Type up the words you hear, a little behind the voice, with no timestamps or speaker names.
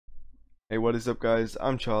Hey, what is up guys?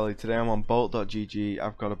 I'm Charlie. Today I'm on bolt.gg.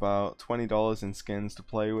 I've got about $20 in skins to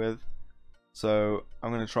play with. So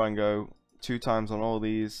I'm going to try and go 2 times on all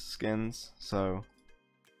these skins. So,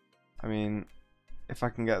 I mean, if I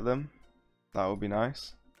can get them, that would be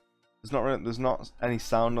nice. There's not any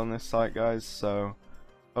sound on this site, guys, so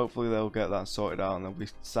hopefully they'll get that sorted out and there'll be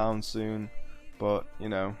sound soon. But, you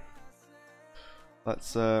know,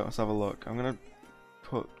 let's have a look. I'm going to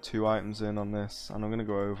put 2 items in on this and I'm going to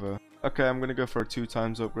go over. Okay, I'm going to go for a 2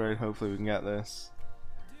 times upgrade. Hopefully we can get this.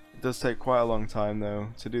 It does take quite a long time though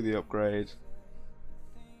to do the upgrade.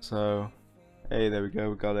 So, hey, there we go,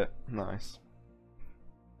 we got it. Nice.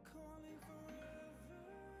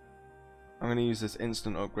 I'm going to use this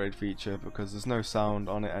instant upgrade feature because there's no sound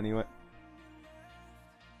on it anyway.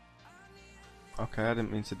 Okay, I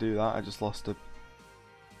didn't mean to do that. I just lost a...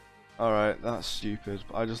 Alright, that's stupid.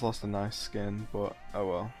 I just lost a nice skin, but oh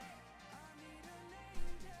well.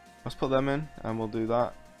 Let's put them in and we'll do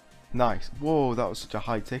that. Nice. Whoa, that was such a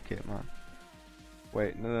high ticket, man.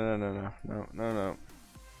 Wait, no.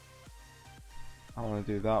 I want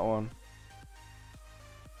to do that one.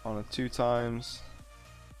 I want to 2 times.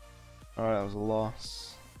 Alright, that was a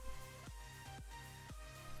loss.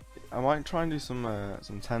 I might try and do some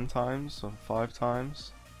 10 times or 5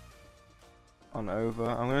 times on over.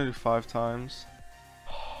 I'm gonna do 5 times.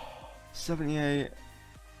 78.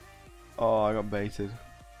 Oh, I got baited.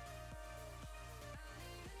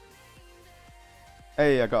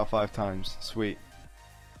 Hey, I got 5 times. Sweet.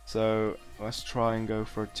 So let's try and go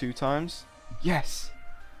for 2 times. Yes.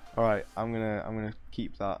 All right, I'm gonna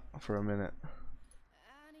keep that for a minute.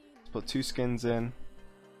 Let's put 2 skins in.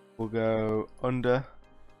 We'll go under,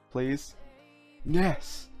 please.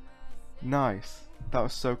 Yes. Nice. That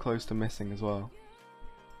was so close to missing as well.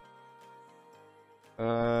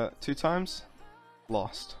 2 times.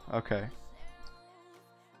 Lost. Okay.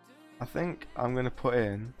 I think I'm gonna put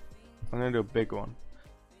in. I'm gonna do a big one.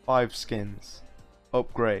 5 skins.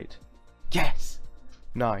 Upgrade. Yes!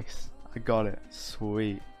 Nice. I got it.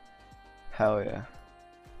 Sweet. Hell yeah.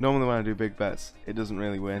 Normally when I do big bets, it doesn't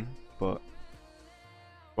really win, but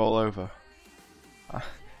roll over. Am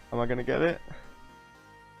I gonna get it?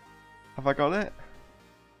 Have I got it?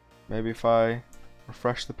 Maybe if I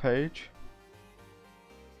refresh the page.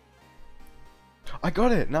 I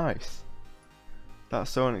got it! Nice. That's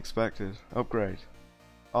so unexpected. Upgrade.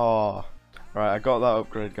 Oh, right, I got that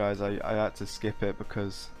upgrade, guys. I had to skip it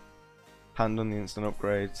because hand on the instant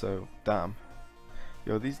upgrade, so damn.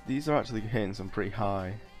 Yo, these are actually hitting some pretty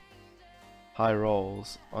high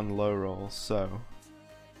rolls on low rolls, so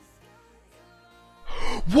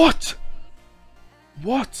what?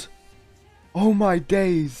 What? Oh my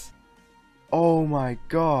days. Oh my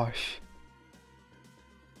gosh.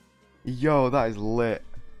 Yo, that is lit.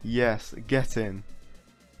 Yes, get in.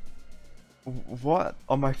 What?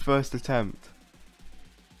 On my first attempt?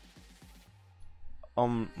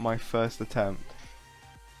 On my first attempt.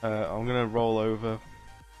 I'm gonna roll over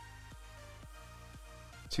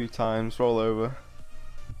 2 times, roll over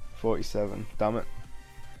 47, damn it.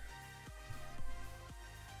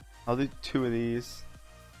 I'll do 2 of these.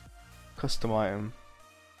 Custom item.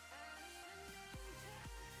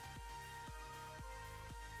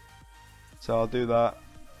 So I'll do that.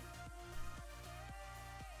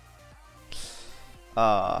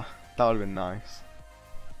 Ah, that would have been nice.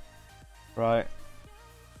 Right.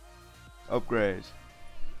 Upgrade.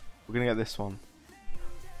 We're gonna get this one.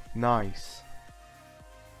 Nice.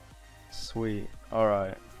 Sweet.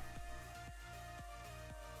 Alright.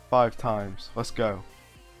 5 times. Let's go.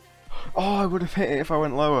 Oh, I would have hit it if I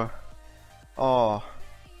went lower. Oh.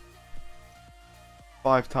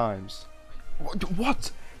 5 times.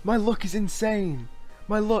 What? My luck is insane.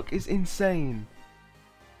 My luck is insane.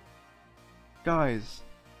 Guys,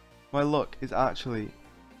 my luck is actually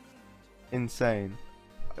insane.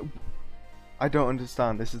 I don't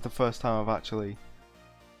understand. This is the first time I've actually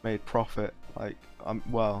made profit. Like,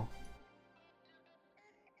 well.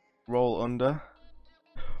 Roll under.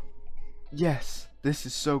 Yes, this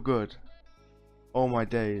is so good. Oh my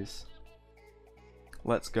days.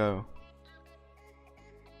 Let's go.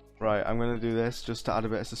 Right, I'm gonna do this just to add a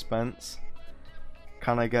bit of suspense.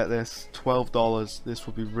 Can I get this? $12. This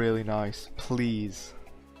would be really nice. Please.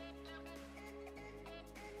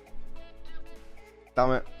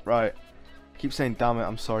 Damn it. Right. I keep saying damn it.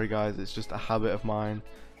 I'm sorry, guys. It's just a habit of mine.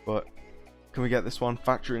 But can we get this one?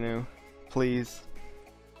 Factory new. Please.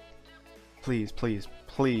 Please, please,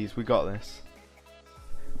 please. We got this.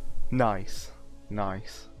 Nice.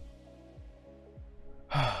 Nice.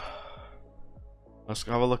 Let's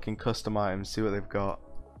have a look in custom items, see what they've got.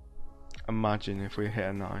 Imagine if we hit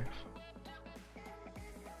a knife.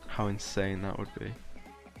 How insane that would be.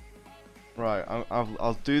 Right,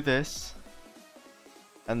 I'll do this,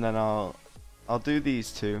 and then I'll do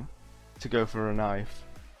these two to go for a knife.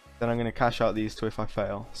 Then I'm gonna cash out these two if I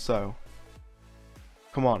fail. So,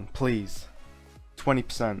 come on, please.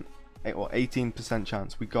 20%, or 18%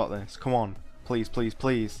 chance. We got this. Come on, please, please,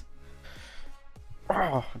 please.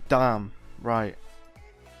 Oh, damn. Right.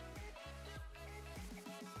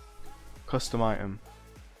 Custom item.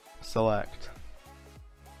 Select.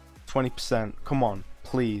 20%. Come on,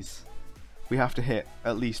 please. We have to hit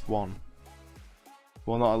at least one.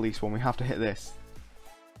 Well, not at least one. We have to hit this.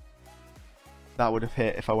 That would have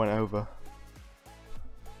hit if I went over.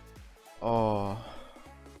 Oh.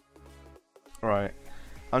 Right.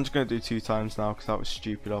 I'm just going to do 2 times now because that was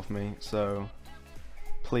stupid of me. So,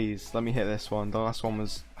 please, let me hit this one. The last one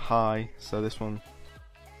was high, so this one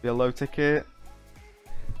be a low ticket.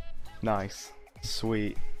 Nice.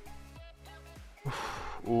 Sweet.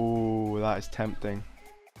 Ooh, that is tempting.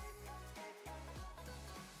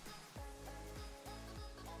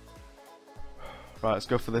 Right, let's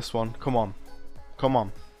go for this one. Come on. Come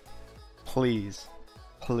on. Please.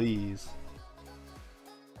 Please.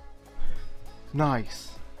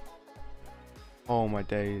 Nice. Oh my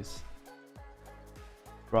days.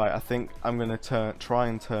 Right, I think I'm gonna try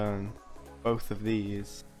and turn both of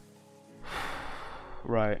these.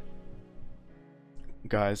 Right.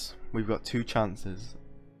 Guys, we've got 2 chances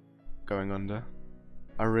going under.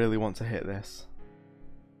 I really want to hit this.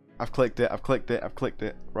 I've clicked it, I've clicked it, I've clicked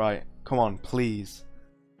it. Right, come on, please.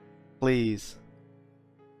 Please.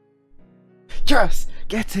 Yes!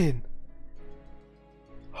 Get in!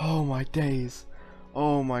 Oh my days.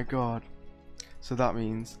 Oh my god. So that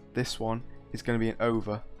means this one is going to be an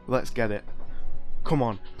over. Let's get it. Come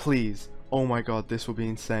on, please. Oh my god, this will be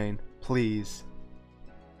insane. Please.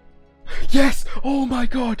 Yes! Oh my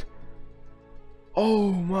god!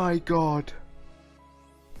 Oh my god.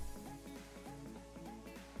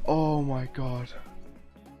 Oh my god.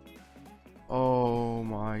 Oh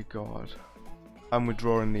my god. I'm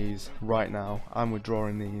withdrawing these right now. I'm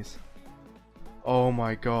withdrawing these. Oh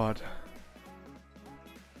my god.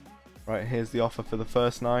 Right, here's the offer for the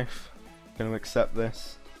first knife. Gonna accept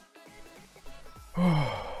this.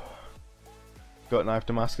 Got knife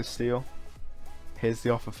Damascus steel. Here's the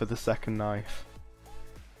offer for the second knife.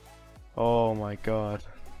 Oh my god.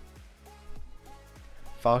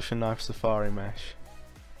 Falchion knife safari mesh.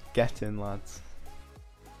 Get in, lads.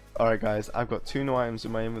 Alright guys, I've got 2 new items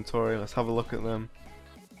in my inventory. Let's have a look at them.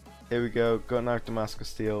 Here we go. Got knife Damascus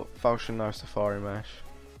steel. Falchion knife safari mesh.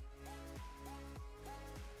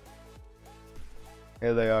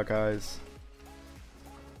 Here they are, guys.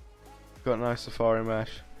 Got knife safari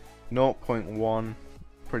mesh. 0.1.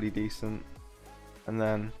 Pretty decent. And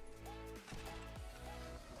then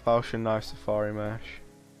Falchion knife safari mesh.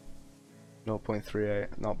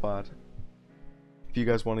 0.38. Not bad. If you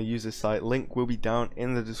guys want to use this site, link will be down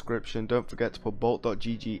in the description. Don't forget to put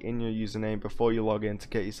bolt.gg in your username before you log in to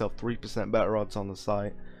get yourself 3% better odds on the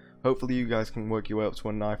site. Hopefully you guys can work your way up to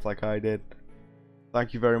a knife like I did.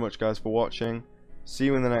 Thank you very much guys for watching. See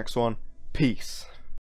you in the next one. Peace.